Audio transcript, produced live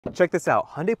Check this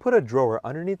out. Hyundai put a drawer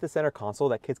underneath the center console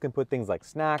that kids can put things like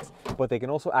snacks, but they can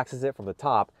also access it from the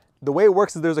top. The way it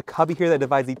works is there's a cubby here that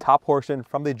divides the top portion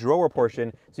from the drawer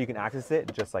portion, so you can access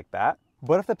it just like that.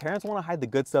 But if the parents want to hide the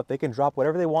good stuff, they can drop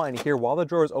whatever they want in here while the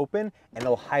drawer is open, and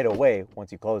it'll hide away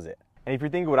once you close it. And if you're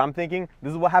thinking what I'm thinking,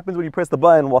 this is what happens when you press the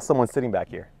button while someone's sitting back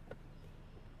here.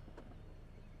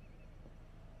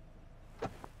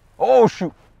 Oh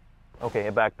shoot! Okay,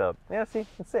 it backed up. Yeah, see,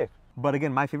 it's safe. But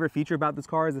again, my favorite feature about this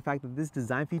car is the fact that this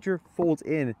design feature folds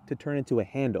in to turn into a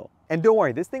handle. And don't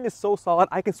worry, this thing is so solid,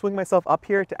 I can swing myself up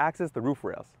here to access the roof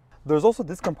rails. There's also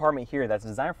this compartment here that's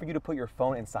designed for you to put your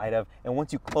phone inside of, and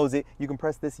once you close it, you can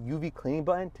press this UV cleaning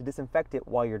button to disinfect it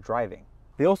while you're driving.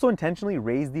 They also intentionally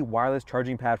raised the wireless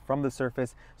charging pad from the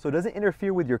surface so it doesn't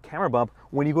interfere with your camera bump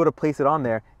when you go to place it on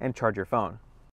there and charge your phone.